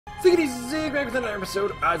Ziggity Zig, back with another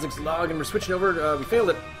episode of Isaac's Log, and we're switching over. We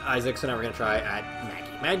failed at Isaac, so now we're going to try at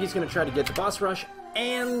Maggie. Maggie's going to try to get the boss rush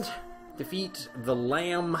and defeat the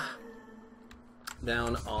lamb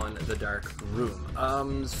down on the dark room.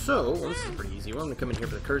 Well, this is a pretty easy one. I'm going to come in here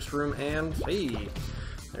for the cursed room, and hey,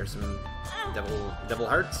 there's some devil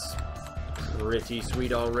hearts. Pretty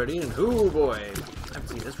sweet already, and oh boy, I haven't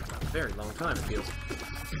seen this for a very long time, it feels.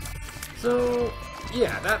 So,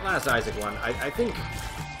 yeah, that last Isaac one, I think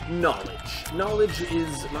knowledge. Knowledge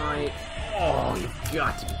is my... Oh, you've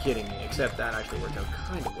got to be kidding me. Except that actually worked out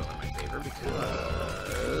kind of well in my favor,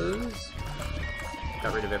 because...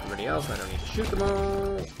 got rid of everybody else, I don't need to shoot them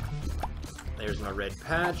all. There's my red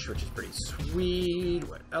patch, which is pretty sweet.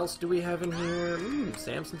 What else do we have in here?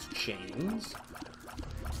 Samson's chains.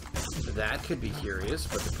 That could be curious,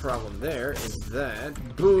 but the problem there is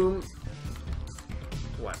that... Boom!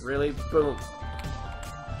 What, really? Boom!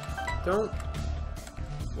 Don't...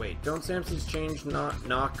 Wait, don't Samson's chains not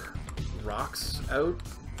knock rocks out?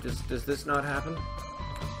 Does this not happen?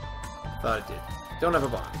 Thought it did. Don't have a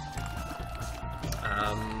bomb.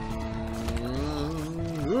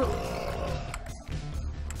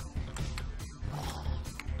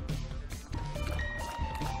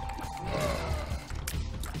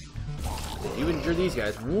 You injure these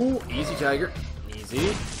guys. Woo! Easy, Tiger.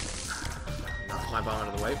 Easy. Knock my bomb out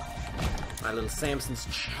of the way. My little Samson's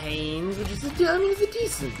chains, which is it's a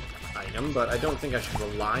decent item, but I don't think I should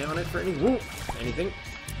rely on it for anything.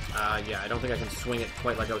 Yeah, I don't think I can swing it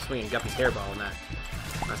quite like I was swinging Guppy's hairball in that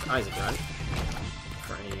last Isaac run,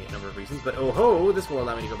 for any number of reasons. But oh ho, this will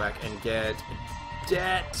allow me to go back and get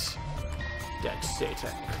that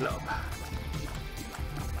Satan Club.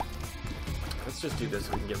 Let's just do this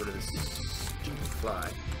so we can get rid of this stupid fly.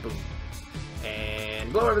 Boom.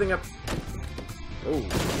 And blow everything up. Oh.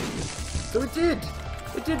 So it did!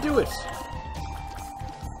 It did do it!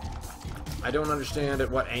 I don't understand at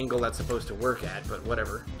what angle that's supposed to work at, but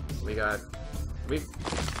whatever.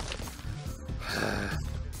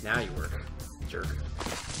 Now you work. Jerk.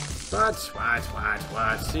 What?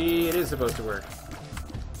 See, it is supposed to work.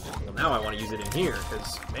 Well, now I want to use it in here,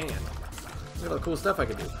 because, man, look at all the cool stuff I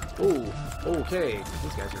can do. Oh, okay.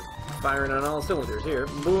 These guys are firing on all cylinders here.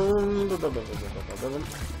 Boom, boom, boom, boom, boom, boom, boom, boom.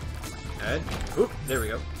 And, oop, there we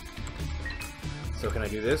go. So can I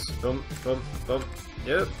do this? Boom, boom, boom.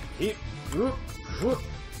 Yep. Heat. Whoop, whoop.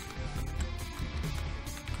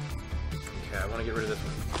 Okay, I want to get rid of this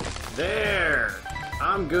one. There!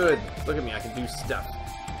 I'm good. Look at me, I can do stuff.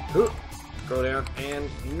 Whoop. Scroll down, and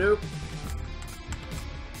nope.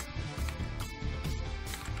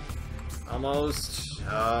 Almost.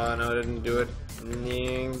 Oh, no, I didn't do it.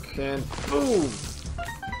 And boom!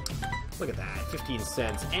 Look at that, 15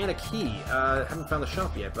 cents and a key. Haven't found the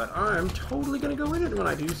shop yet, but I'm totally gonna go in it when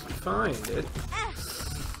I do find it.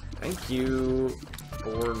 Thank you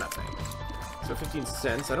for nothing. So 15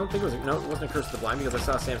 cents. I don't think it was... No, it wasn't a Curse of the Blind because I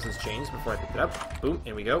saw Samson's chains before I picked it up. Boom,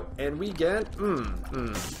 in we go. And we get...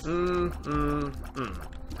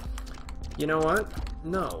 You know what?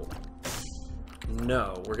 No.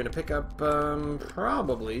 No. We're gonna pick up,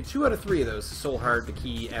 probably 2 out of 3 of those. Soul Heart, the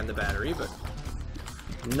key, and the battery, but...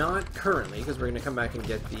 not currently, because we're going to come back and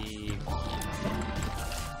get the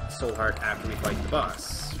Soul Heart after we fight the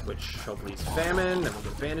boss, which hopefully is Famine, and we'll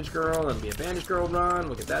get Bandage Girl, and it'll be a Bandage Girl run,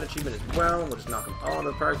 we'll get that achievement as well, we'll just knock them all out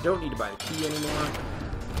of the park, don't need to buy the key anymore.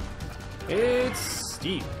 It's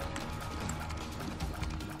Steve.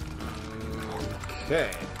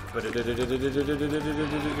 Okay.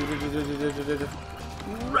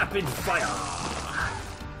 Rapid fire!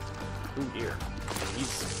 Oh dear.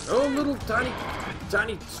 Oh, little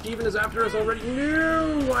tiny Steven is after us already.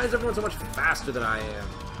 No! Why is everyone so much faster than I am?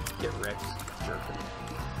 Get wrecked, jerk.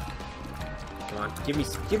 Come on, give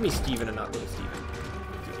me Steven and not little Steven.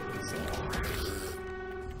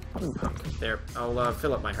 Punk. There, I'll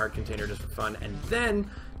fill up my heart container just for fun, and then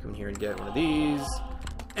come in here and get one of these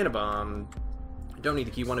and a bomb. Don't need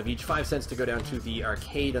the key, one of each. 5 cents to go down to the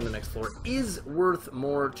arcade on the next floor is worth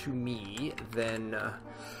more to me than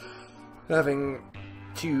having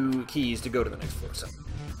 2 keys to go to the next floor, so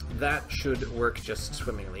that should work just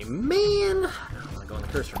swimmingly. Man! I want to go in the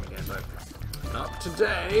curse room again, but not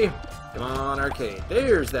today. Come on, arcade.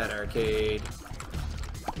 There's that arcade.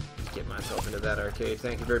 Get myself into that arcade.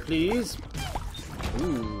 Thank you very please.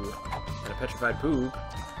 Ooh, and a petrified poop.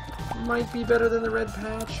 Might be better than the red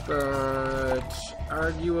patch, but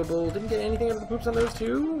arguable. Didn't get anything out of the poops on those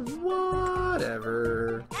 2?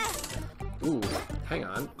 Whatever. Ooh, hang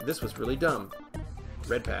on. This was really dumb.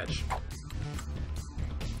 Red patch.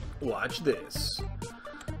 Watch this.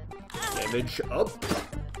 Damage up.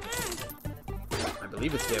 I believe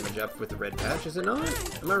believe it's damage up with the red patch, is it not?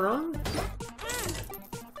 Am I wrong?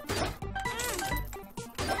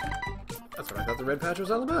 That's what I thought the red patch was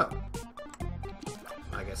all about.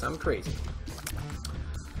 I guess I'm crazy.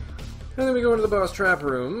 And then we go into the boss trap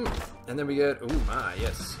room, and then we get... Oh my,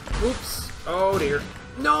 yes. Oops. Oh dear.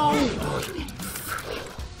 No!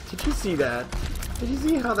 Did you see that? Did you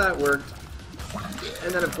see how that worked?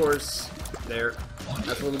 And then, of course, there.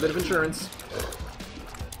 That's a little bit of insurance.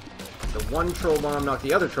 The one troll bomb knocked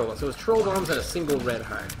the other troll bomb. So it was troll bombs and a single red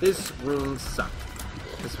heart. This room sucked.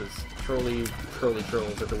 This was trolly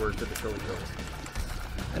trolls at the worst of the trolly trolls.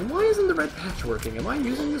 And why isn't the red patch working? Am I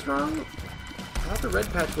using this wrong? I thought the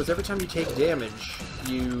red patch was every time you take damage,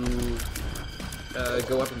 you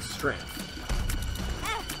go up in strength.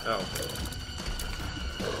 Oh.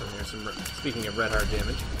 And there's some, speaking of red heart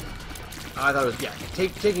damage. I thought it was, yeah,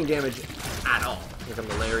 taking damage at all. Here come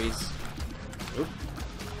the Larrys. Oop.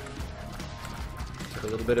 Took a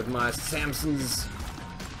little bit of my Samson's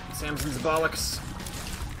bollocks.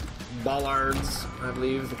 Bollards, I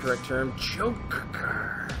believe is the correct term. Choke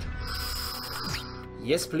card.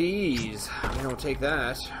 Yes, please. We're gonna take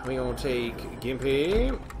that. We're gonna take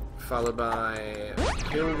Gimpy, followed by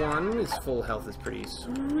Kill 1. His full health is pretty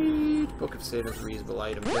sweet. Book of Sin is a reasonable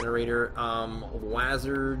item generator.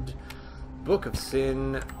 Wazard, Book of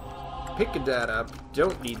Sin. Pick that up.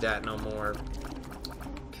 Don't need that no more.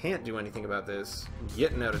 Can't do anything about this.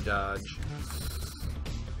 Getting out of dodge.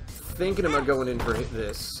 Thinking about going in for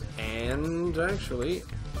this, and actually,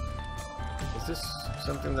 is this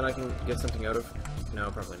something that I can get something out of? No,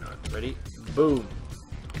 probably not. Ready? Boom!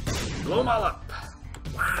 Blow them all up!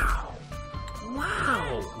 Wow!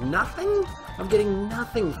 Wow! Nothing? I'm getting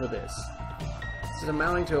nothing for this. This is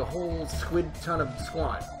amounting to a whole squid ton of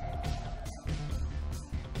squat.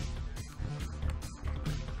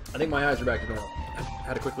 I think my eyes are back to normal.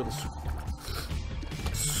 Had a quick little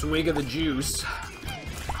swig of the juice.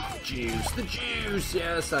 The juice!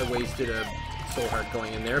 Yes, I wasted a soul heart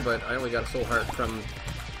going in there, but I only got a soul heart from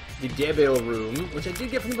the Devil room, which I did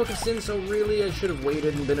get from the Book of Sin, so really I should have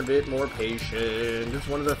waited and been a bit more patient. It's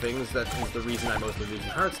one of the things that is the reason I mostly lose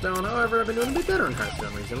in Hearthstone. However, I've been doing a bit better in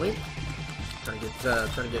Hearthstone recently. Trying to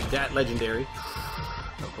get that legendary.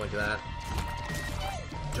 No point to that.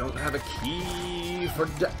 Don't have a key for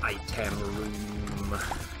the item room.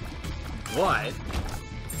 What?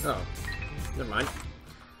 Oh, never mind.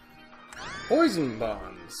 Poison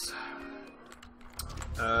bombs.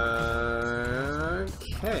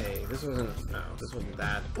 Okay, this wasn't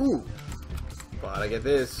that. Ooh, but I get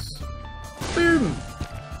this. Boom.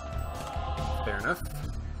 Fair enough.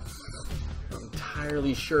 Not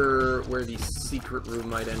entirely sure where the secret room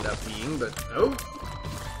might end up being, but oh,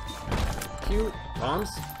 cute bombs.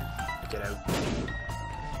 Get out.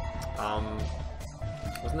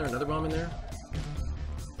 Wasn't there another bomb in there?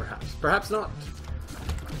 Perhaps not.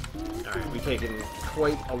 Alright, we've taken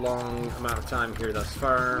quite a long amount of time here thus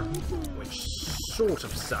far, which sort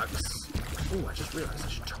of sucks. Ooh, I just realized I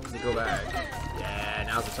should totally go back. Yeah,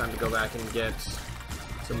 now's the time to go back and get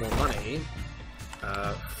some more money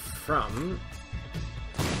from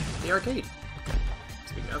the arcade.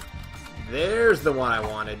 Speaking of, there's the one I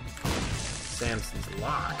wanted. Samson's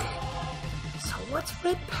Lock. So what's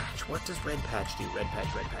Red Patch? What does Red Patch do? Red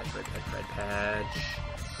Patch, Red Patch, Red Patch, Red Patch.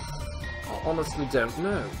 I honestly don't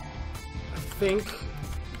know. I think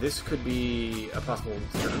this could be a possible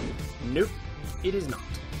turn. Nope, it is not.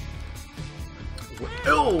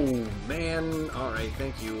 Oh, man. Alright,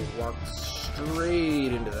 thank you. Walked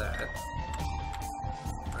straight into that.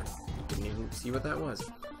 I didn't even see what that was.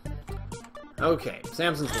 Okay,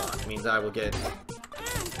 Samson's Lock means I will get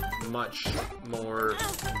much more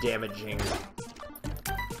damaging,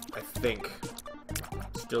 I think.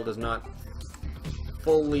 Still does not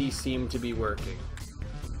fully seem to be working.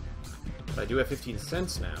 But I do have 15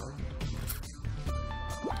 cents now.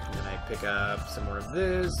 And then I pick up some more of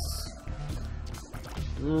this.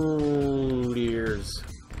 Ooh, dears.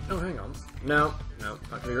 Oh, hang on. No, not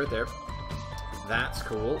gonna be right there. That's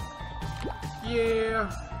cool. Yeah.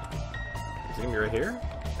 Is it gonna be right here?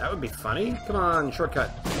 That would be funny. Come on,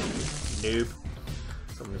 shortcut. Nope.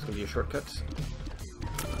 Someone's gonna be a shortcut.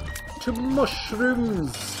 To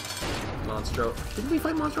mushrooms! Monstro. Didn't we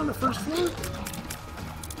fight Monstro on the first floor?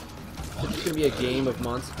 It's gonna be a game of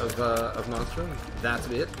Monstro. That's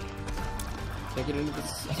it. Can't get into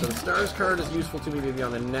this. So the stars card is useful to me maybe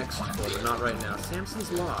on the next floor, but not right now.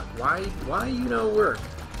 Samson's Lock. Why work?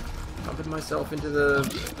 Pumping myself into the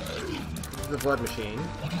blood machine.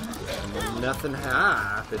 And then nothing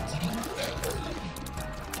happens.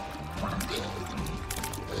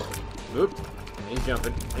 Whoop. And he's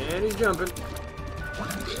jumping. And he's jumping.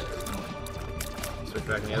 Switch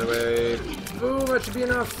back in the other way. Boom, that should be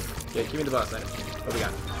enough. Yeah, give me the boss item. What do we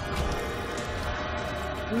got?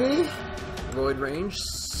 Me? Void range.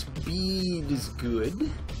 Speed is good.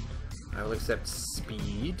 I will accept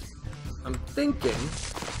speed. I'm thinking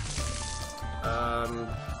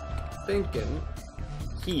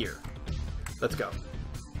here. Let's go.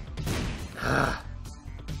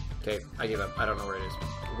 Okay, I give up. I don't know where it is.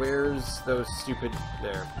 Where's those stupid...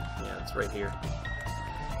 There. Yeah, it's right here.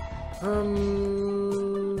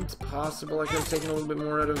 It's possible I could have taken a little bit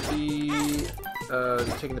more out of the...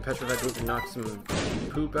 taking the petrified poop and knocked some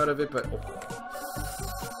poop out of it, but... Oh.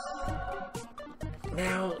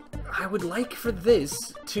 Now, I would like for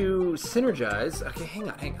this to synergize... Okay, hang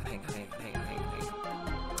on.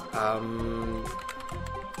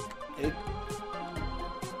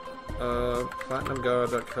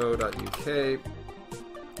 platinumgod.co.uk.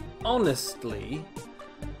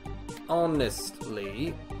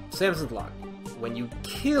 Honestly, Samson's Lock. When you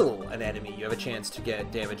kill an enemy, you have a chance to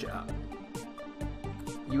get damage up.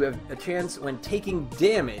 You have a chance when taking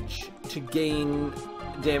damage to gain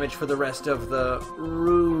damage for the rest of the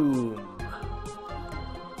room.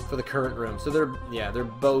 For the current room. So they're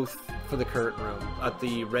both for the current room.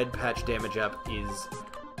 The red patch damage up is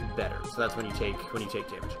better. So that's when you take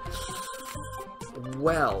damage.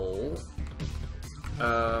 Well,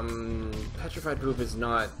 petrified poop is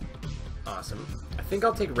not awesome. I think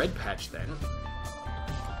I'll take red patch then.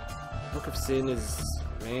 Book of Sin is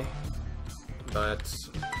meh, but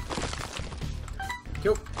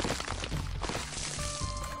cool.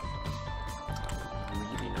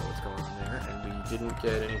 Really know what's going on there, and we didn't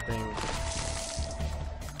get anything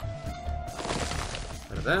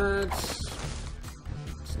out of that.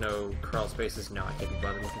 There's no crawl spaces. No, I can't be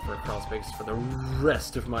bothered looking for a crawl space for the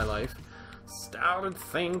rest of my life. Started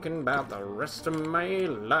thinking about the rest of my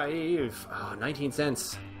life. Oh, 19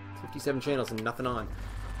 cents. 57 channels and nothing on.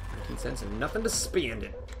 19 cents and nothing to spend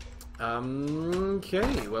it.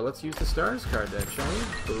 Okay, well, let's use the stars card then, shall we?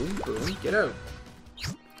 Boom, boom, get out.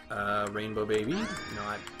 Rainbow Baby.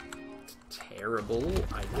 Not terrible,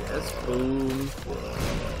 I guess. Boom.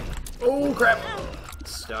 Oh, crap!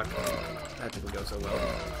 Stuck. That didn't go so well.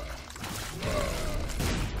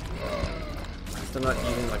 I'm not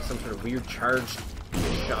using like some sort of weird charged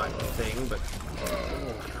shot thing, but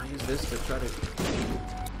oh, can I use this to try to?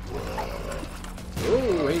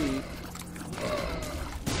 Oh, hey!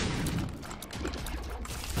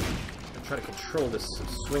 I'm trying to control this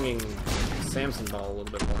swinging Samson ball a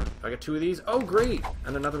little bit more. I got 2 of these. Oh, great!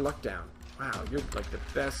 And another luck down. Wow, you're like the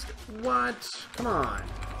best. What? Come on!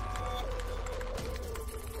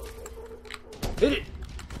 Hit it!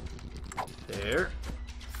 There.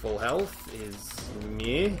 Full health is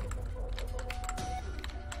me.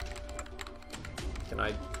 Can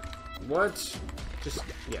I... What? Just...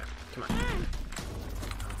 Yeah, come on.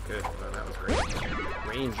 Good. Well, that was great.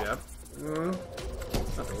 Range up.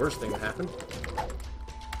 Not the worst thing that happened.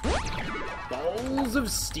 Balls of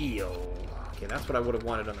Steel. Okay, that's what I would have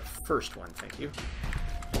wanted on the first one. Thank you.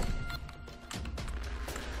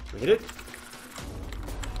 We hit it.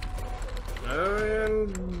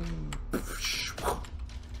 And...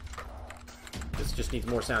 This just needs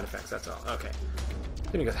more sound effects, that's all. Okay.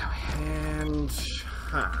 Gonna go that way. And...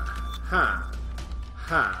 Ha.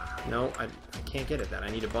 No, I can't get at that. I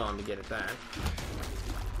need a bomb to get at that.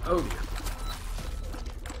 Oh, dear.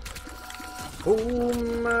 Oh,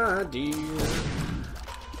 my dear.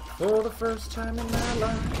 For the first time in my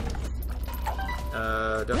life.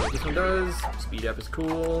 Don't know what this one does. Speed up is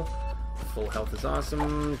cool. Full health is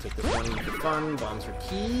awesome. Take this one for fun. Bombs are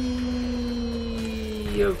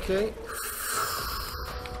key. Okay.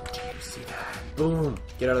 Do you see that? Boom.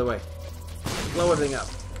 Get out of the way. Blow everything up.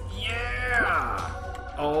 Yeah!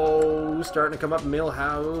 Oh, starting to come up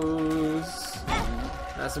Millhouse.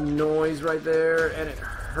 That's some noise right there, and it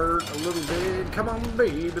hurt a little bit. Come on,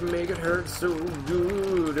 baby, make it hurt so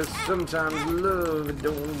good. Sometimes love it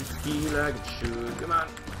don't feel like it should. Come on.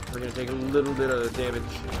 We're gonna take a little bit of damage.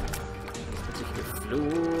 This particular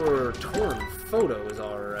floor. Torn photo is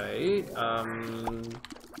alright.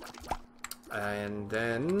 And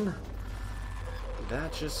then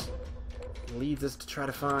that just leads us to try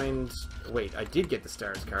to find... Wait, I did get the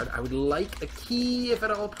stars card. I would like a key, if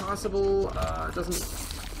at all possible. It doesn't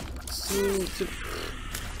seem to...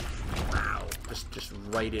 Wow. Just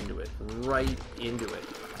right into it. Right into it.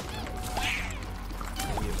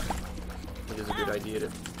 It is a good idea to...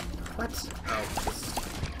 What? Oh,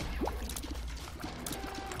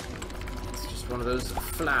 it's just one of those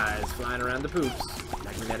flies flying around the poops.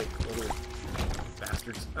 Magnetic little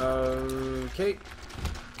bastards. Okay.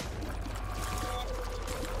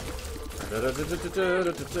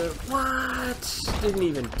 What? Didn't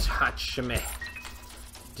even touch me.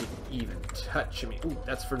 Didn't even touch me. Ooh,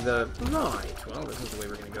 that's for the... Right. Well, this is the way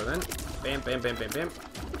we're gonna go then. Bam, bam, bam, bam, bam.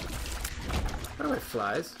 How do I have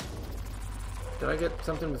flies? Did I get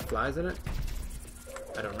something with flies in it?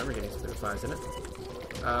 I don't remember getting something with flies in it.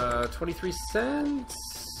 23 cents.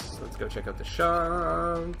 Let's go check out the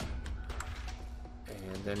shop.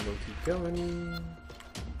 And then we'll keep going.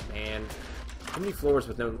 And how many floors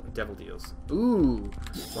with no devil deals? Ooh,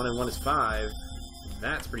 1 and 1 is 5.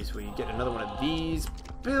 That's pretty sweet. Get another one of these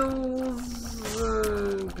pills.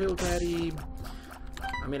 Pill caddy.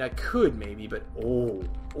 I mean, I could maybe, but oh,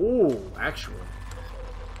 actually,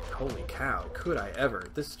 holy cow, could I ever?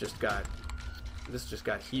 This just got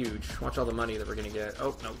huge. Watch all the money that we're gonna get.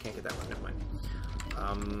 Oh no, can't get that one. Never mind.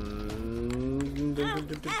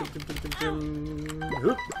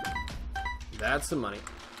 That's some money.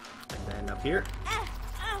 And then up here.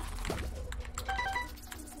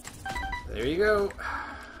 There you go.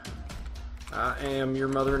 I am your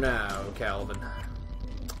mother now, Calvin.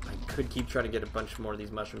 I could keep trying to get a bunch more of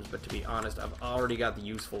these mushrooms, but to be honest, I've already got the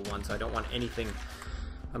useful ones, so I don't want anything...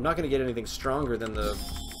 I'm not going to get anything stronger than the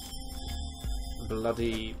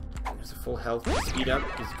bloody... There's a full health. Speed up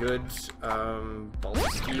is good. Balls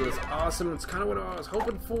of steel is awesome. It's kind of what I was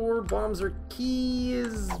hoping for. Bombs are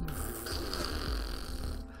keys.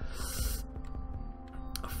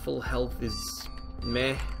 A full health is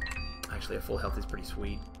meh. Actually, a full health is pretty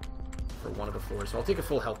sweet for one of the floors. So I'll take a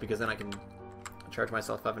full health because then I can charge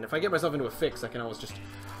myself up. And if I get myself into a fix, I can always just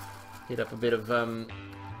hit up a bit of, you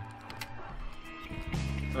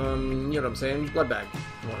know what I'm saying? Blood bag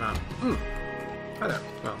and whatnot. Hi there.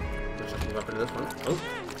 Well, let's just move up into this one. Oh.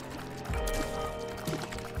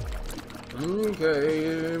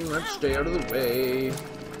 Okay, let's stay out of the way.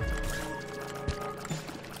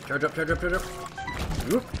 Charge up, charge up, charge up.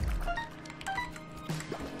 Whoop.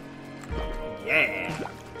 Yeah!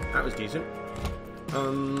 That was decent. I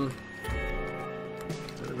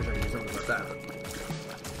really wish I could do something about that.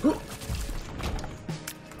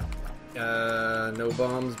 No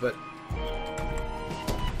bombs, but...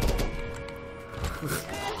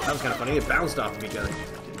 That was kind of funny. It bounced off of each other.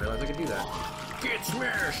 Didn't realize I could do that. Get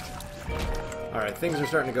smashed! Alright, things are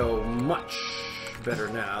starting to go much better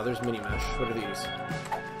now. There's mini mesh. What are these?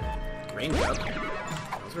 Rain cup.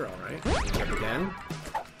 Those are alright. Rain cup again.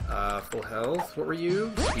 Full health. What were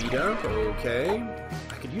you? Speed up. Okay.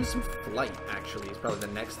 I could use some flight, actually. It's probably the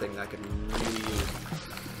next thing that I could really use.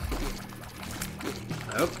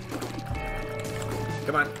 Oh.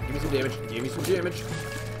 Come on. Give me some damage. Give me some damage.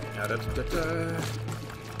 Da da da da.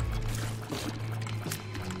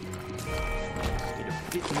 Need a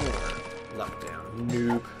bit more lockdown.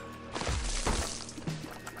 Nope.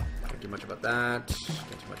 Can't do much about that.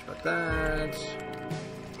 Can't do much about that.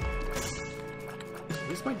 At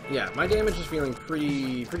least my damage is feeling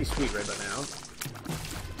pretty sweet right about now.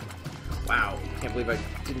 Wow, can't believe I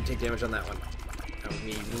didn't take damage on that one. That was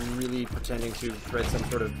me really pretending to thread some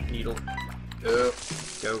sort of needle. Go.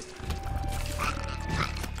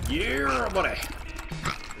 Yeah, buddy.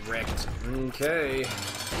 Wrecked. Okay.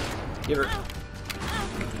 Give her.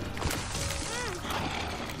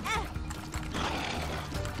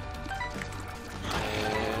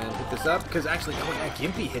 And pick this up, because actually, oh yeah,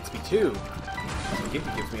 Gimpy hits me too. So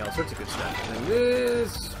Gimpy gives me all sorts of good stuff. And then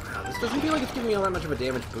this... Wow, this doesn't feel like it's giving me all that much of a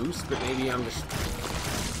damage boost, but maybe I'm just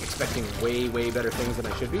expecting way better things than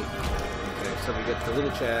I should be. Okay, so we get the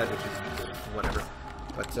little Chad, which is whatever.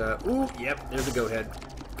 But, ooh, yep, there's a goat head.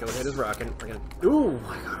 Goat head is rocking. We're gonna... Ooh,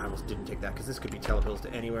 my god, I almost didn't take that, because this could be telepills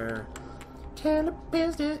to anywhere.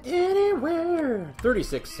 Telepills to anywhere!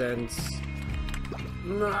 36 cents.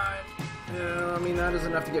 Not... Yeah, I mean, that is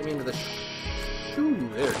enough to get me into the Ooh,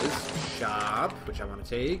 there it is. Shop, which I want to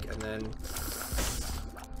take, and then...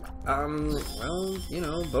 well, you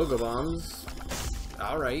know, BOGO bombs.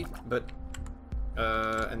 Alright, but...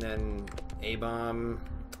 and then A-bomb,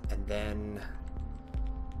 and then...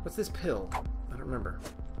 What's this pill? I don't remember.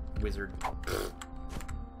 Wizard.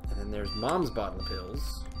 And then there's Mom's bottle of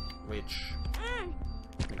pills, which... I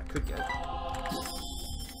mean, I could get.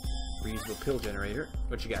 Reusable pill generator.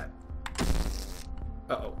 What you got?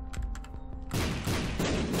 Uh-oh.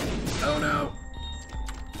 Oh no!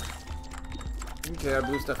 Okay, I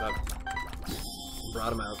blew stuff up.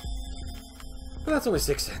 Brought him out. But that's only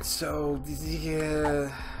 6 cents, so...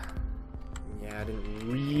 Yeah... Yeah, I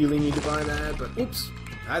didn't really need to buy that, but... Oops!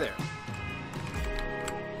 Hi there.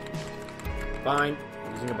 Fine.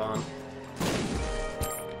 I'm using a bomb.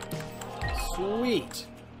 Sweet!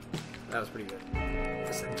 That was pretty good.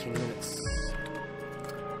 17 minutes.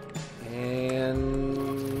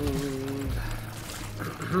 And...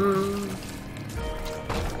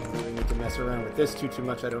 really need to mess mess around with this too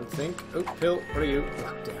much, I don't think. Oh, pill, what are you?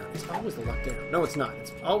 Lockdown. It's always the lockdown. No, it's not.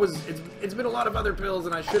 It's always, it's been a lot of other pills,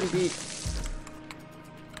 and I shouldn't be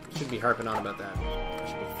harping on about that. I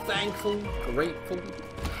should be thankful, grateful,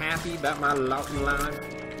 happy about my lot in life.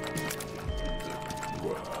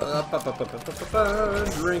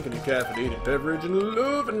 Drinking a caffeinated beverage and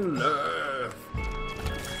loving life.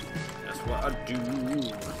 That's what I do.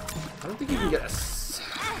 I don't think you can get a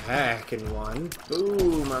second one.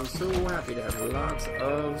 Boom, I'm so happy to have lots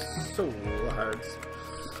of soul hearts.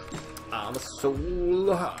 I'm a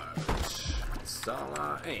soul heart. That's all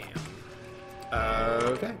I am.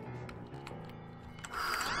 Okay.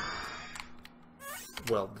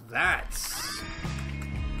 Well, that's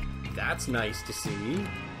nice to see.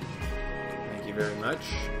 Thank you very much.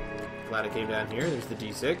 Glad I came down here. There's the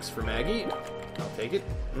D6 for Maggie. I'll take it.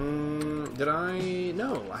 Did I?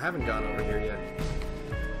 No, I haven't gone over here yet.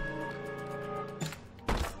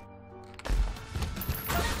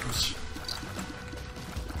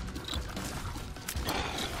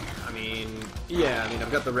 Yeah, I mean,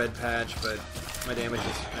 I've got the red patch, but my damage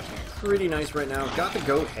is actually pretty nice right now. Got the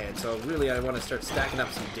goat head, so really I want to start stacking up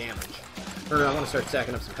some damage. Or I want to start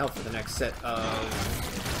stacking up some health for the next set of...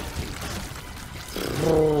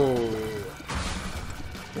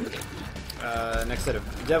 next set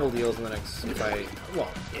of devil deals in the next...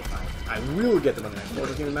 I will get them on the next floor. It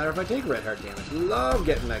doesn't even matter if I take red heart damage. Love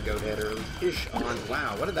getting that goat head or ish on...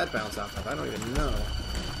 Wow, what did that bounce off of? I don't even know.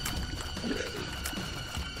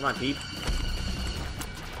 Come on, Pete.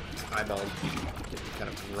 Eyeball getting kind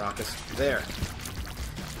of raucous. There.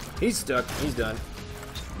 He's stuck. He's done.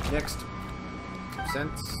 Next. 2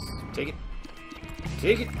 cents. Take it.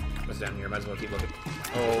 Take it. What's down here? Might as well keep looking.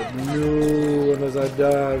 Oh no, unless I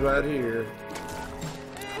die right here.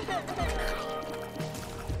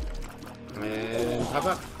 And pop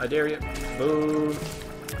up. I dare you. Boom.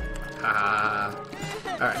 Ha.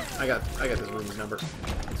 Alright, I got this room's number.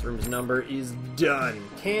 This room's number is done.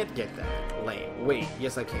 Can't get that. Lame. Wait,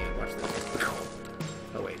 yes I can. Watch this.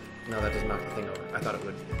 Oh wait. No, that doesn't knock the thing over. I thought it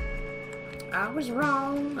would. I was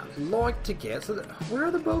wrong. Like to get. So where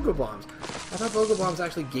are the BOGO bombs? I thought BOGO bombs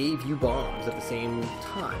actually gave you bombs at the same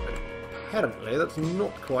time, but apparently that's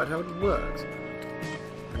not quite how it works.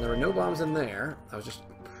 And there were no bombs in there. I was just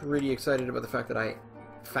pretty excited about the fact that I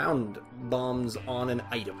found bombs on an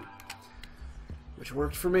item, which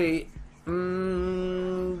worked for me.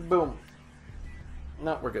 Boom.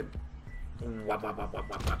 No, we're good. Wop, wop, wop, wop,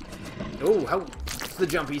 wop, wop. Oh, how? It's the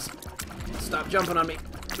jumpies. Stop jumping on me.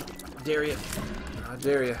 Dare you. I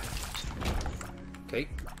dare you. Okay.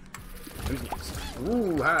 Who's next?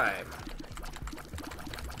 Ooh, hi.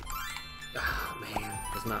 Oh, man.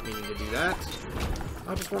 Was not meaning to do that.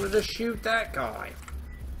 I just wanted to shoot that guy.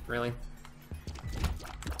 Really?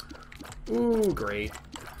 Ooh, great.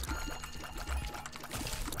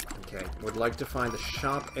 Okay, would like to find the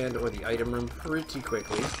shop and or the item room pretty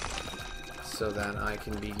quickly so that I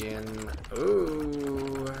can begin...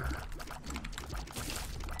 Ooh...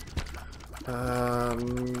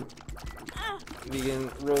 begin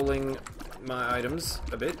rolling my items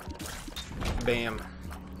a bit. Bam.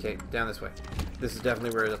 Okay, down this way. This is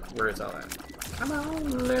definitely where it's all at. Come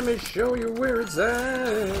on, let me show you where it's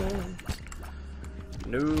at.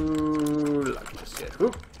 No luck just yet.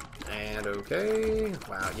 Whoop. And okay.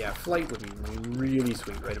 Wow, yeah, flight would be really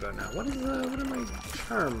sweet right about now. What are my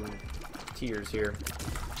charm tiers here?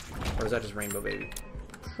 Or is that just Rainbow Baby?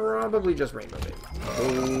 Probably just Rainbow Baby.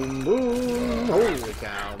 Boom, boom. Holy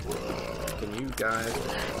cow. Can you guys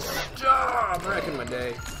stop wrecking my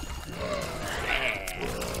day? Yeah.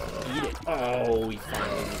 Eat it. Oh, he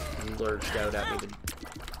finally lurched out at me.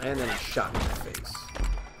 And then he shot me in the face.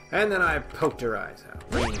 And then I poked her eyes out.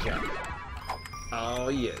 Range out. Oh,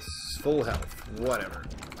 yes. Full health. Whatever.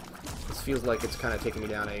 This feels like it's kind of taking me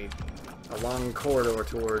down a long corridor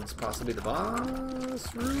towards possibly the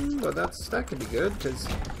boss room, but that could be good, because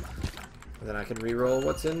then I can reroll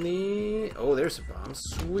what's in the... Oh, there's some bombs.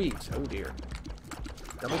 Sweet. Oh, dear.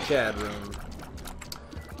 Double Chad room.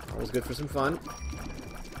 Always good for some fun.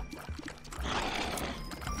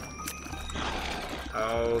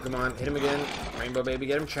 Oh, come on. Hit him again. Rainbow Baby,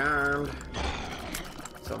 get him charmed.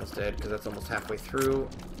 It's almost dead, because that's almost halfway through.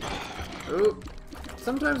 Ooh.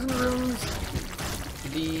 Sometimes in the rooms,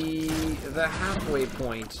 the halfway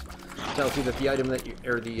point tells you that the item that you,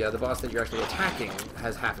 or the boss that you're actually attacking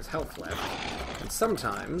has half his health left. And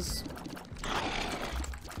sometimes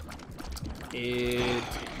it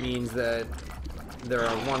means that there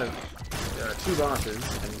are two bosses,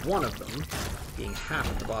 and one of them being half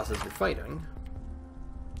of the bosses you're fighting.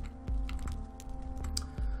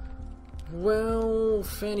 Well,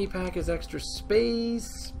 fanny pack is extra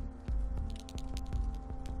space.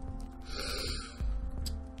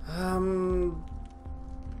 You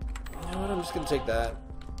know what? I'm just gonna take that.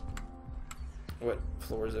 What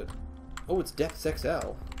floor is it? Oh, it's Depths XL.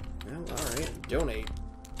 Well, alright. Donate.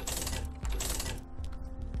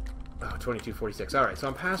 Oh, 2246. Alright, so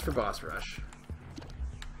I'm passed for boss rush.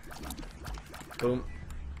 Boom.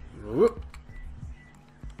 Whoop.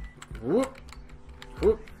 Whoop.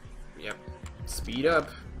 Whoop. Yep. Speed up.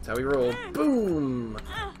 That's how we roll. Boom!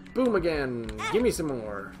 Boom again. Give me some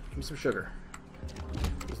more. Give me some sugar.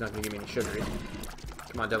 He's not gonna give me any sugar, is he?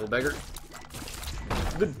 Come on, Devil Beggar.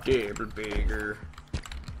 The Devil Beggar.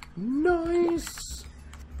 Nice!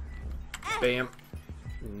 Bam.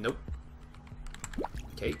 Nope.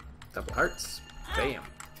 Okay. Double hearts. Bam.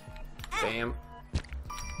 Bam.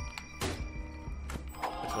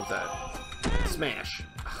 Which one's that? Smash.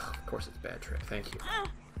 Oh, of course it's bad trick. Thank you.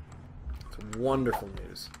 It's wonderful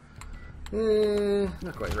news.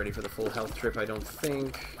 Not quite ready for the full health trip, I don't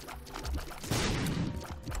think.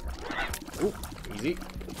 Ooh, easy.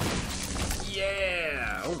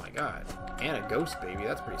 Yeah! Oh my god. And a ghost baby,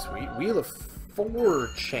 that's pretty sweet. Wheel of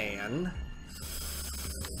 4chan.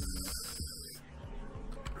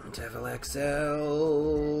 Devil XL.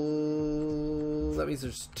 That means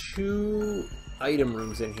there's 2 item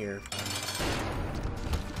rooms in here.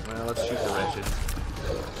 Well, let's shoot the wretched.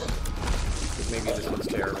 Maybe this one's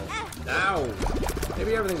terrible. Ow!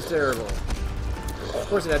 Maybe everything's terrible. Of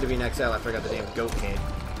course it had to be an XL after I got the damn goat head.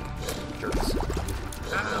 Jerks.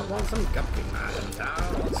 I want some guppy items.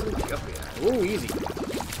 I want some guppy items. Ooh, easy.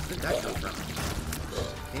 Where did that come from?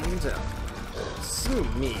 Hands up.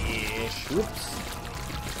 Smash. Whoops.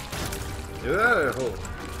 Oh.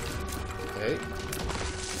 Okay.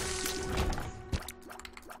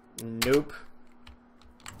 Nope.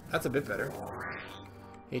 That's a bit better.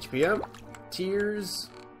 HP up. Tears.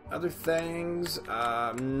 Other things.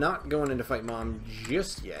 Not going into Fight Mom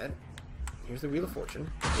just yet. Here's the Wheel of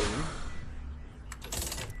Fortune. Boom.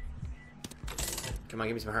 Come on,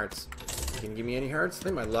 give me some hearts. Can you give me any hearts? I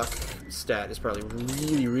think my luck stat is probably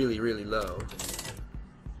really, really, really low.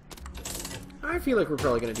 I feel like we're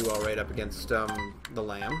probably going to do alright up against the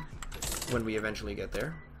Lamb when we eventually get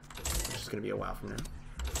there. Which is going to be a while from now.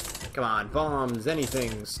 Come on, bombs,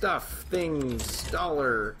 anything, stuff, things,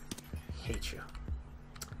 dollar. Hate you.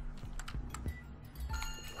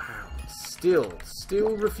 Wow. Still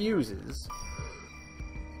refuses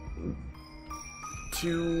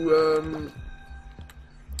to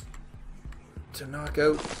knock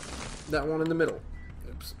out that one in the middle.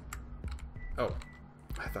 Oops. Oh.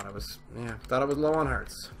 I thought I was low on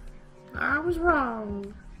hearts. I was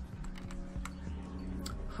wrong.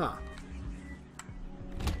 Huh.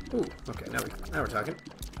 Ooh, okay, now we're talking.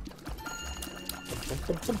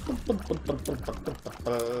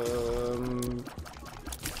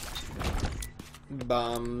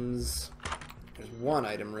 Bombs. There's one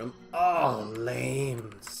item room. Oh,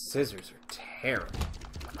 lame. Scissors are terrible.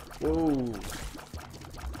 Whoa.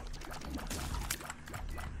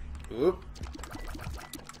 Whoop.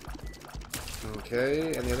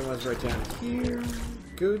 Okay, and the other one's right down here.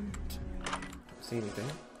 Good. Don't see anything.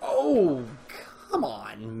 Oh, come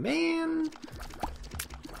on, man.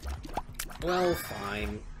 Well,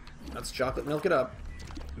 fine. Let's chocolate milk it up.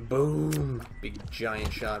 Boom. Big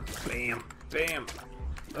giant shot. Bam. Bam.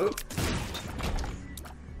 Oh.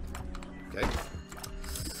 Okay.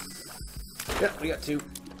 Yeah, we got 2.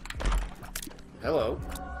 Hello.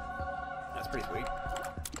 That's pretty sweet.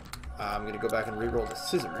 I'm gonna go back and re-roll the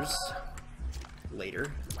scissors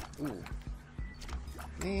later. Ooh.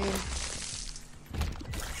 Man.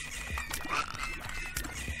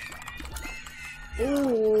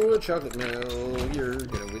 Ooh, chocolate milk. You're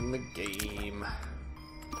gonna win the game.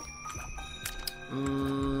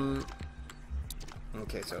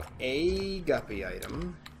 Okay, so a guppy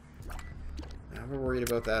item. Now we're worried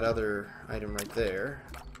about that other item right there.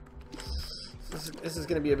 This is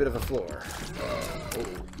gonna be a bit of a floor. Oh.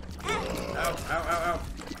 Ow, ow, ow, ow.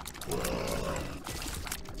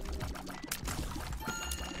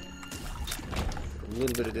 A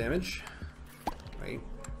little bit of damage. Right.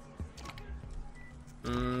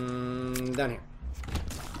 Down here.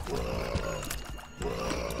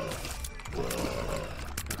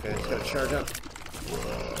 Okay, just gotta charge up.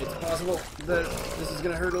 It's possible that this is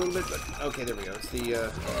gonna hurt a little bit, but okay, there we go. It's the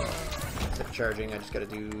instead of charging, I just gotta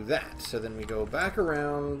do that. So then we go back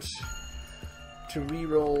around to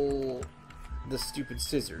re-roll the stupid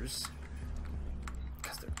scissors.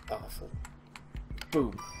 Because they're awful.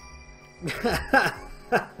 Boom.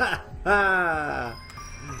 That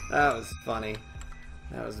was funny.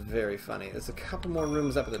 That was very funny. There's a couple more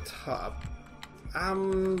rooms up at the top.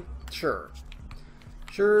 Sure.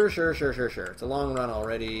 Sure. It's a long run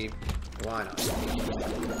already. Why not?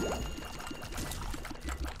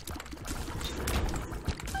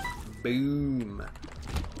 Boom.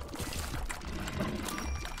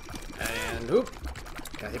 And whoop.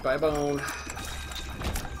 Got hit by a bone.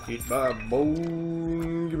 Hit by a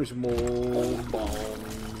bone. Give me some more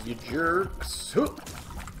bones, you jerks. Whoop.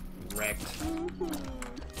 Wrecked.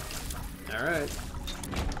 Alright.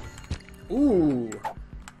 Ooh.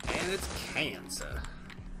 And it's cancer.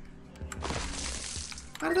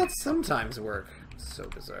 How does that sometimes work? So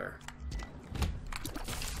bizarre.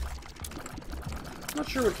 Not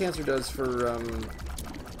sure what cancer does for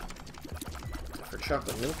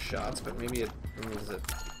chocolate milk shots, but maybe it does it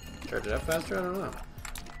charge it up faster? I don't know.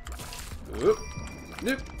 Whoop.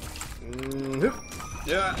 Nope. Nope.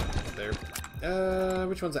 Yeah. There.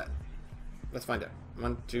 Which one's that? Let's find out.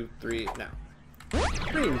 1, 2, 3, now.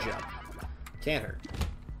 Green jump. Can't hurt.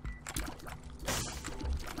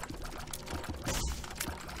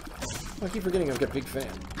 I keep forgetting I've got a big fan.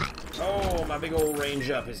 Oh, my big old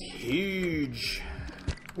range up is huge.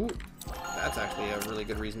 Ooh, that's actually a really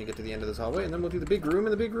good reason to get to the end of this hallway, and then we'll do the big room,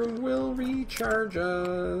 and the big room will recharge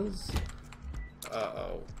us.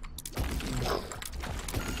 Uh-oh.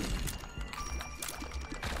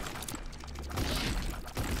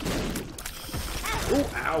 Oh,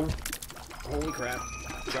 ow. Holy crap.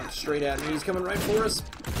 Jumped straight at me. He's coming right for us.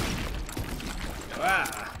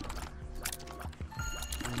 Ah.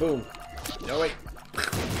 Boom. No, wait.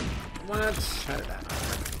 What? How did that happen?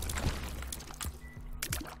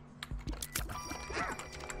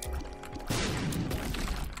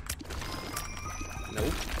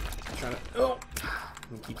 Nope. I'm trying to... Oh!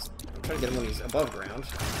 He keeps... I'm trying to get him when he's above ground.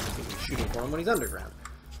 I'm shooting for him when he's underground.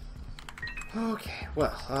 Okay,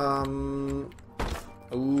 well,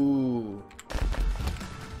 ooh.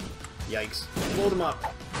 Yikes. Load him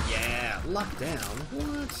up. Yeah. Lockdown.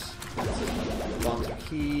 What? Bombs are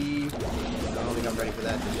key. I don't think I'm ready for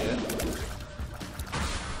that just yet.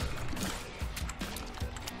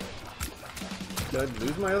 Did I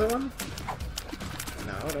lose my other one?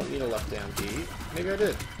 No, I don't need a lockdown key. Maybe I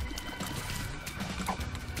did.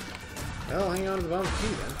 Well, hang on to the bombs key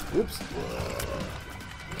then. Oops.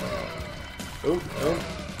 Oh, oh.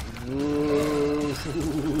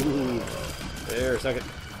 There, second.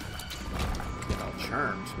 Oh,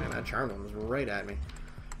 charmed. Man, that charmed one was right at me.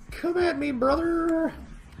 Come at me, brother!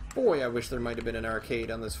 Boy, I wish there might have been an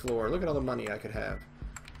arcade on this floor. Look at all the money I could have.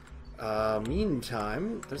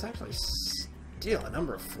 Meantime, there's actually still a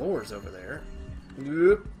number of floors over there.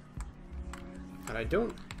 And I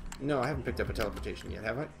don't... No, I haven't picked up a teleportation yet,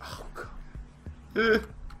 have I? Oh, God.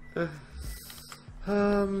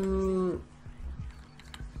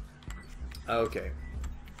 Okay.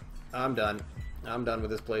 I'm done. I'm done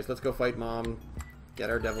with this place. Let's go fight Mom, get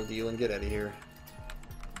our devil deal, and get out of here.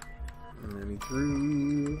 Let me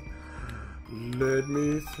through. Let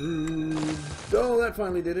me through. Oh, that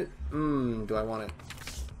finally did it. Do I want it?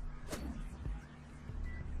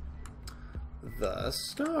 The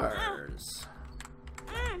stars.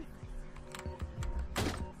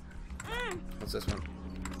 What's this one?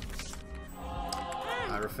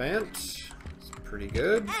 Hierophant. It's pretty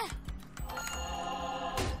good.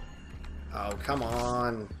 Oh, come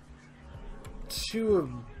on. Two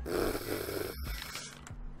of...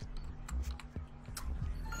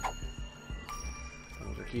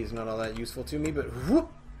 Key's not all that useful to me, but whoop!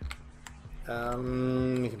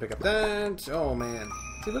 You can pick up that. Oh man.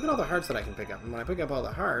 See, look at all the hearts that I can pick up. And when I pick up all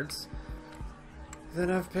the hearts, then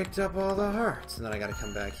I've picked up all the hearts. And then I gotta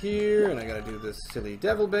come back here, and I gotta do this silly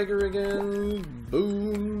devil beggar again.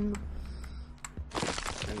 Boom.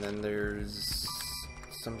 And then there's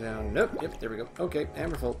some down. Nope, yep, there we go. Okay,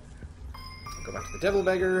 hammer full. Go back to the devil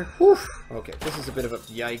beggar. Whew. Okay, this is a bit of a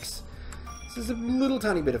yikes. This is a little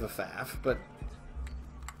tiny bit of a faff, but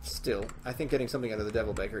still, I think getting something out of the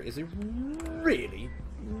devil beggar is a really,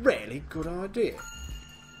 really good idea.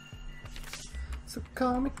 So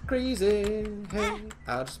call me crazy, hey,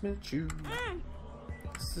 I just met you.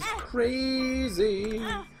 This is crazy.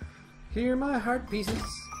 Hear my heart pieces.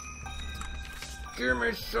 Give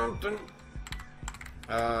me something.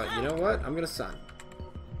 You know what? I'm gonna sun.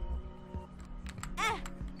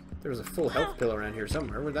 There was a full health pill around here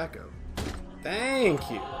somewhere. Where'd that go?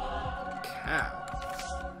 Thank you. Cow.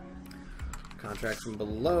 Contract from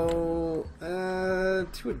below.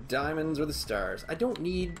 2 of diamonds or the stars. I don't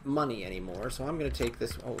need money anymore, so I'm gonna take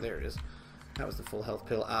this. Oh, there it is. That was the full health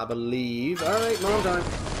pill, I believe. Alright, Mom time.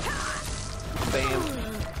 Bam.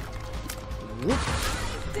 Whoop.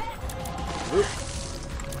 Whoop.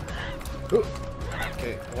 Whoop.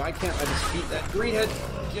 Okay, why can't I just beat that greenhead?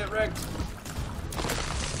 Get wrecked.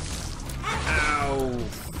 Ow.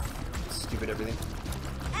 Stupid everything.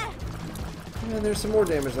 And there's some more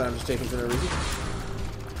damage that I'm just taking for no reason.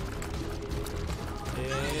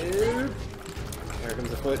 Here comes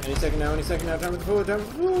the foot. Any second now, any second now. Time with the foot, time with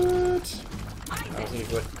the foot. I don't see any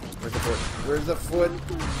foot. Where's the foot? Where's the foot?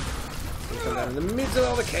 He's come down in the midst of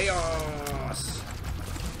all the chaos.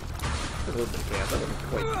 There's a little bit of chaos. That wasn't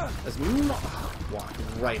quite as much. Walked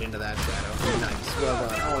right into that shadow. Nice. Well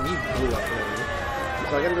done. Oh, and he blew up earlier.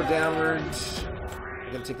 So I gotta go downwards.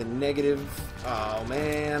 I gotta take the negative. Oh,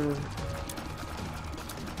 man.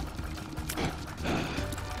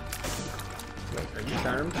 Wait, are you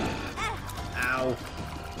charmed? Ow.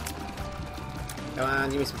 Come on,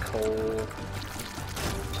 give me some coal.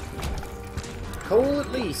 Coal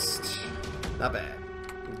at least. Not bad.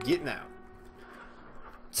 Getting out.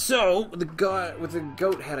 So, with the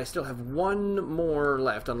goat head, I still have one more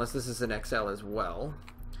left, unless this is an XL as well.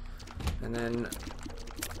 And then...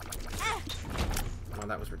 Oh,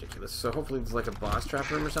 that was ridiculous. So hopefully there's like a boss trap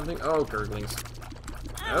room or something. Oh, gurglings.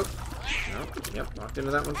 Nope. Nope. Yep, walked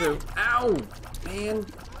into that one too. Ow! Man!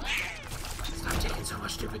 Stop taking so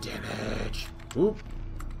much stupid damage. Oop.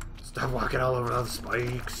 Stop walking all over those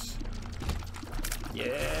spikes. Yeah,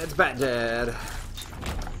 it's Bat Dad.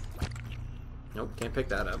 Nope, can't pick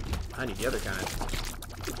that up. I need the other kind.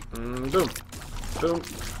 Boom. Boom. Boom.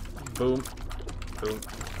 Boom.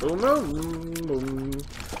 Boom. Boom. Boom.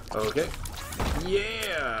 Okay.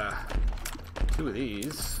 Yeah! 2 of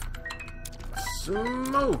these.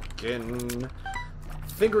 Smoking. I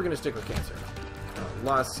think we're gonna stick with cancer.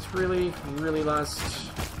 Lust. Really? Really lust?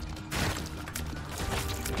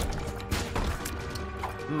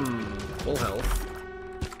 Full health.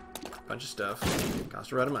 Bunch of stuff.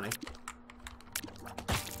 Cost a lot of money.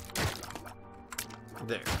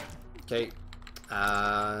 There. Okay.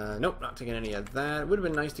 Nope, not taking any of that. It would have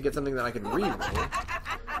been nice to get something that I could reroll.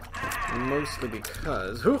 Mostly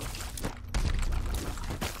because... Whoop!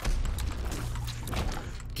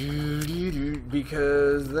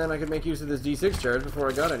 Because then I could make use of this D6 charge before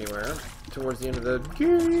I got anywhere. Towards the end of the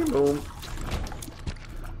game. Boom.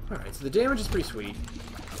 Alright, so the damage is pretty sweet.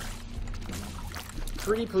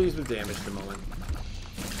 Pretty pleased with damage at the moment.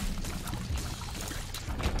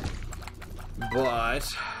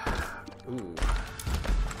 But... Ooh.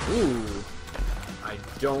 Ooh. I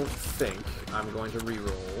don't think I'm going to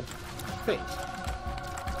reroll Fate.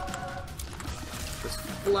 This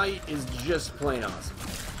flight is just plain awesome.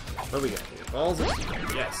 What do we got here? Balls of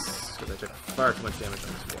steel. Yes! Because I took far too much damage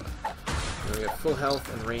on this floor. Then we got full health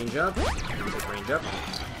and range up. Take range up.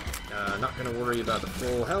 Not going to worry about the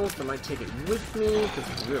full health. I might take it with me, because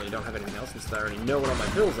I really don't have anything else since I already know what all my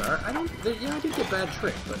pills are. I did get bad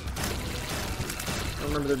trick, but I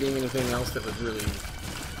don't remember there being anything else that was really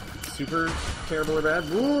super terrible or bad.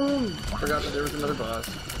 Boom! Forgot that there was another boss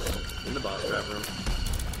in the boss trap room.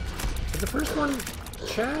 Is the first one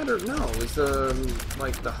Chad or no? It was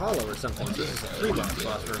like the Hollow or something. So this is a 3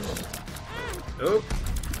 boss room. Oh,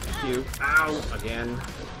 thank you. Ow! Again.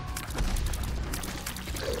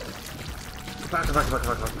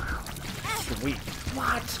 Sweet.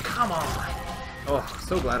 What? Come on! Oh,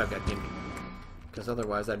 so glad I've got Gimpy. Because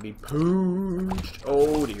otherwise I'd be pooched.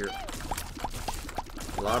 Oh dear.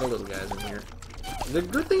 A lot of little guys in here. The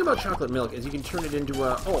good thing about chocolate milk is you can turn it into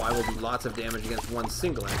a, oh, I will do lots of damage against one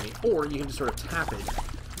single enemy, or you can just sort of tap it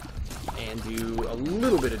and do a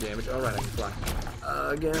little bit of damage. Alright, I can fly.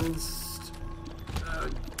 Against... oh,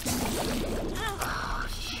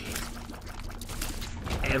 jeez.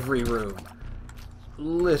 Every room.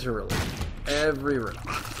 Literally. Every room.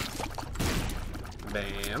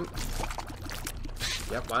 Bam.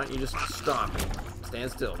 Yep, why don't you just stop and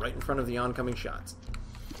stand still right in front of the oncoming shots.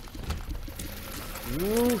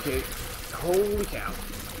 Okay. Holy cow.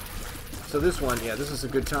 So this one, yeah, this is a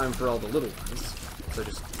good time for all the little ones. So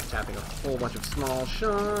just tapping a whole bunch of small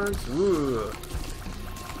shots. Ooh.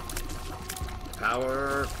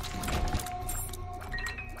 Power.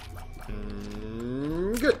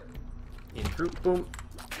 Good. In troop, boom.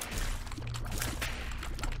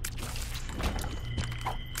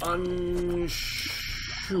 Unsure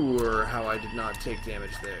how I did not take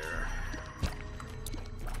damage there.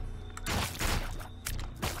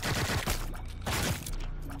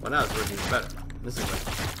 Well, now it's working better. This is like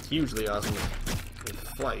hugely awesome with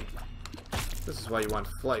flight. This is why you want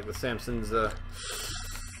flight with Samson's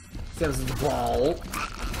ball.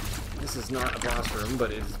 This is not a boss room,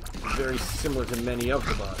 but it is very similar to many of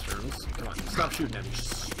the boss rooms. Come on, stop shooting at me.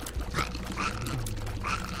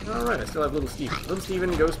 Alright, I still have little Steven. Little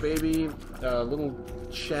Steven, Ghost Baby, little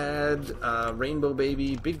Chad, Rainbow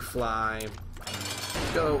Baby, Big Fly.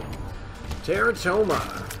 Let's go. Teratoma.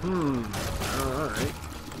 Alright.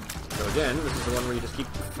 So again, this is the one where you just keep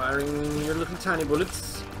firing your little tiny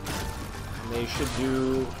bullets. And they should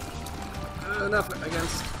do enough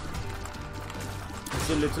against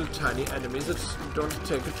the little tiny enemies that don't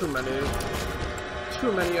take too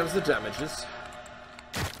many of the damages.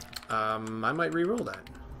 I might re-roll that.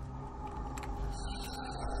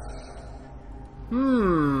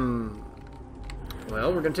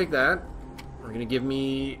 Well, we're gonna take that. We're gonna give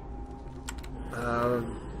me a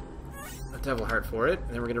devil heart for it, and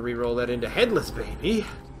then we're gonna re-roll that into headless baby,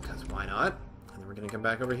 because why not? And then we're gonna come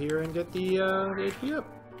back over here and get the HP up,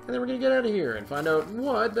 and then we're gonna get out of here and find out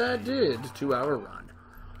what that did. 2-hour run.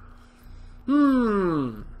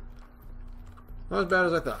 Not as bad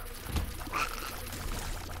as I thought.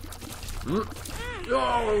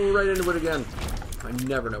 Oh, right into it again. I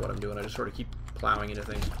never know what I'm doing. I just sort of keep plowing into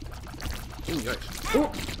things. Ooh, yikes. Ooh,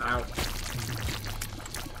 ow.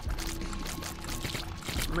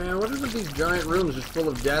 Man, what is with these giant rooms just full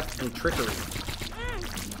of death and trickery?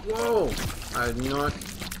 Whoa! I'm not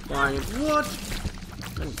flying. What?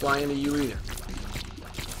 I didn't fly into you either.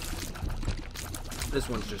 This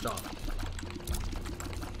one's just off.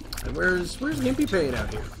 And where's Gimpy paying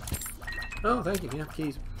out here? Oh, thank you. Yeah,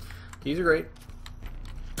 keys. Keys are great.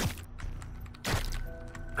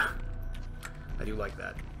 I do like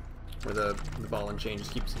that. Where the ball and chain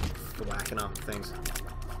just keeps whacking off things.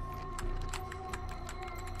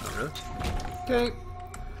 Oh, really? Okay.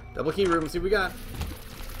 Double key room, see what we got.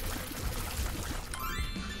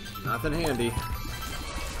 Nothing handy.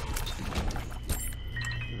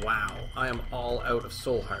 Wow, I am all out of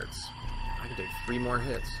soul hearts. I can take 3 more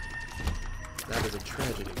hits. That is a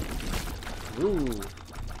tragedy. Ooh.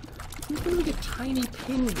 Who's gonna get tiny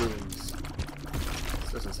pin rooms?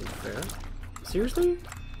 This doesn't seem fair. Seriously?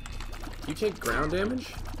 Do you take ground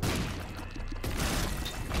damage?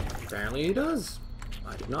 Apparently he does.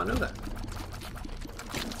 I did not know that.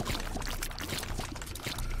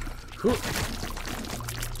 Whew.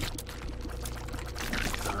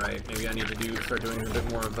 Alright, maybe I need to start doing a bit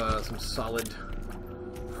more of some solid...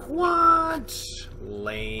 What?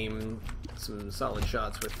 Lame. Some solid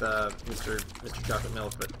shots with Mr. Chocolate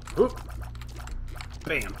Milk, but... Whoop!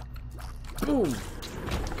 Bam! Boom!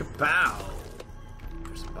 Kapow!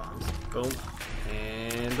 There's some bombs. Boom.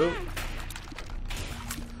 And boom.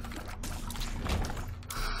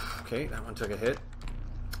 Okay, that one took a hit.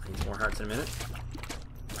 Needs more hearts in a minute.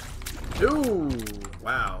 Ooh!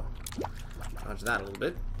 Wow. Dodge that a little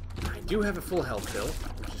bit. I do have a full health pill,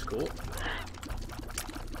 which is cool.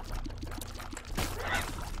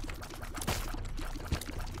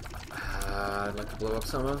 I'd like to blow up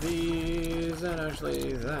some of these, and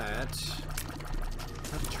actually that...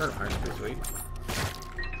 That turnip heart is pretty sweet.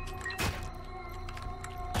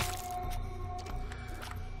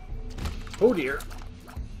 Oh dear.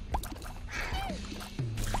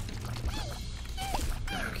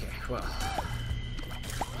 Okay, well.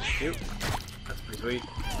 Thank you. That's pretty sweet.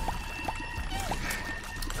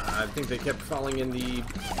 I think they kept falling in the...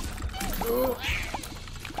 Oh,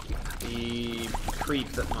 the creep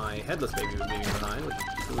that my headless baby was leaving behind, which is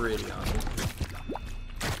pretty awesome.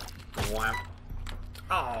 Wow.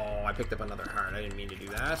 Oh, I picked up another heart. I didn't mean to do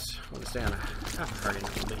that. I want to stay on a half a heart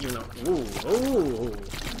even though... Ooh, ooh.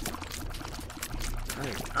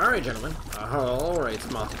 Alright, gentlemen. Alright,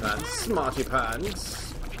 Smarty Pants. Smarty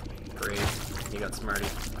Pants. Great. You got Smarty.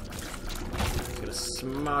 He's gonna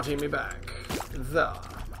Smarty me back. There.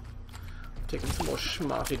 Taking some more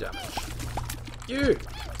Smarty damage. You!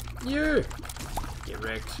 You! Get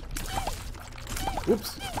wrecked.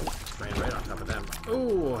 Whoops. Ran right on top of them.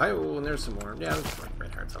 Oh, hi, oh, and there's some more. Yeah, there's like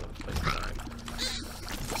red hearts all over the place. Alright.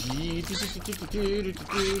 He's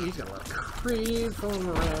got a lot of creep going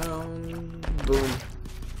around. Boom.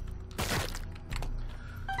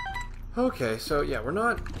 Okay, so yeah, we're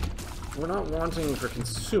not wanting for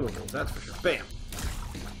consumables, that's for sure. Bam.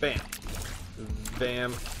 Bam.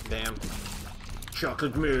 Bam. Bam.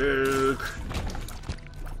 Chocolate milk.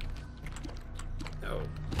 Oh,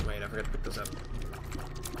 wait, I forgot to pick those up.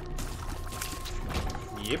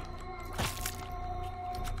 Yep.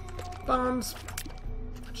 Bombs.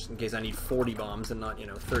 Just in case I need 40 bombs and not,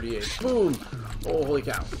 38. Boom! Oh, holy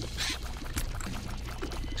cow.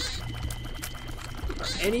 Are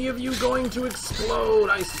any of you going to explode?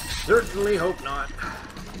 I certainly hope not.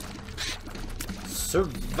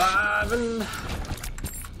 Surviving.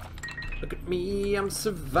 Look at me, I'm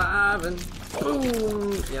surviving.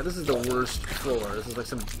 Boom! Yeah, this is the worst floor. This is like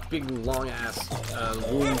some big, long-ass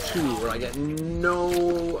room 2 where I get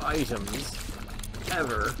no items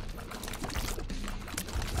ever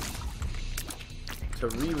to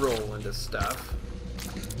re-roll into stuff.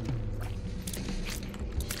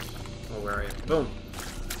 Oh, where are you? Boom!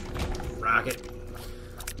 Rocket.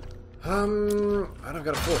 I've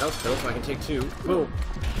got a full health pill, so I can take 2. Boom.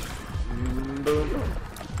 Boom.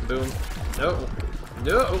 Boom. No.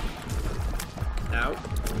 No. Ow.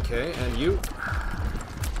 Okay, and you.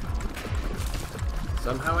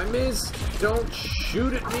 Somehow I missed. Don't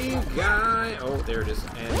shoot at me, guy. Oh, there it is.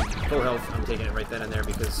 And full health. I'm taking it right then and there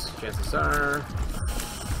because chances are...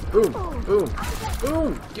 Boom, boom,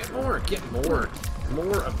 boom. Get more, get more.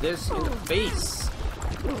 More of this in the face.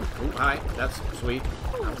 Ooh, hi. That's sweet.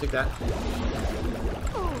 I'll take that.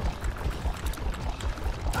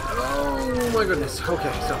 Oh my goodness.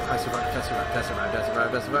 Okay, so I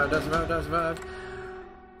survived.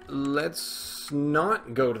 Let's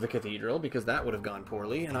not go to the cathedral because that would have gone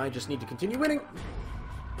poorly, and I just need to continue winning.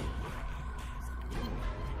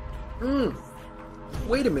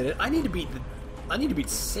 Wait a minute. I need to beat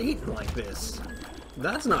Satan like this.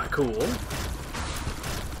 That's not cool.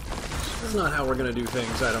 This is not how we're gonna do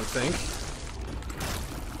things, I don't think.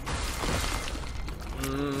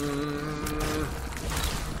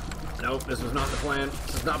 Nope, this was not the plan.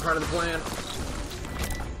 This is not part of the plan.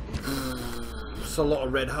 It's a lot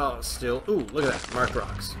of red hearts still. Ooh, look at that. Marked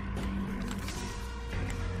rocks.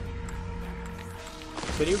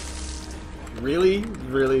 Can you? Really?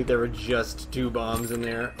 Really? There were just 2 bombs in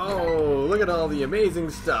there? Oh, look at all the amazing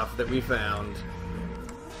stuff that we found.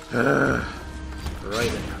 Right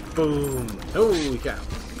there. Boom. Holy cow.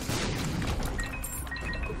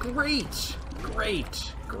 Great.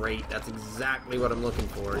 Great. Great. That's exactly what I'm looking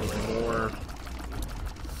for.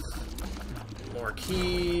 More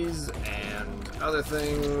keys and other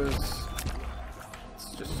things.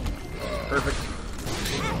 It's just perfect.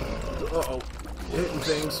 Uh-oh. Hitting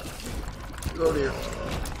things. Oh dear.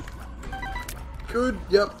 Good.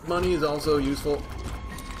 Yep. Money is also useful.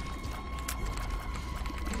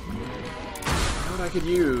 What I could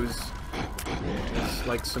use is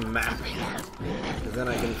like some mapping. Because then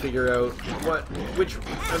I can figure out which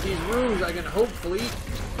of these rooms I can hopefully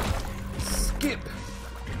skip.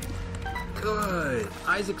 Good.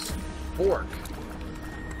 Isaac's fork.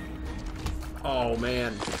 Oh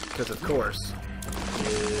man. Because of course.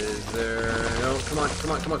 Is there... No, come on.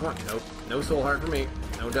 Nope. No soul heart for me.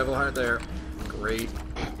 No devil heart there. Great.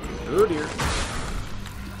 Oh dear.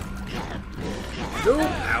 Nope.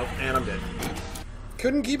 Out. And I'm dead.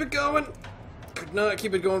 Couldn't keep it going. Could not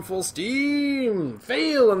keep it going full steam.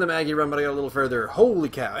 Fail on the Maggie run, but I got a little further. Holy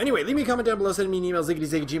cow. Anyway, leave me a comment down below. Send me an email,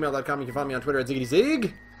 ziggityzig@gmail.com. You can find me on Twitter at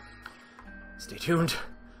ziggityzig. Stay tuned.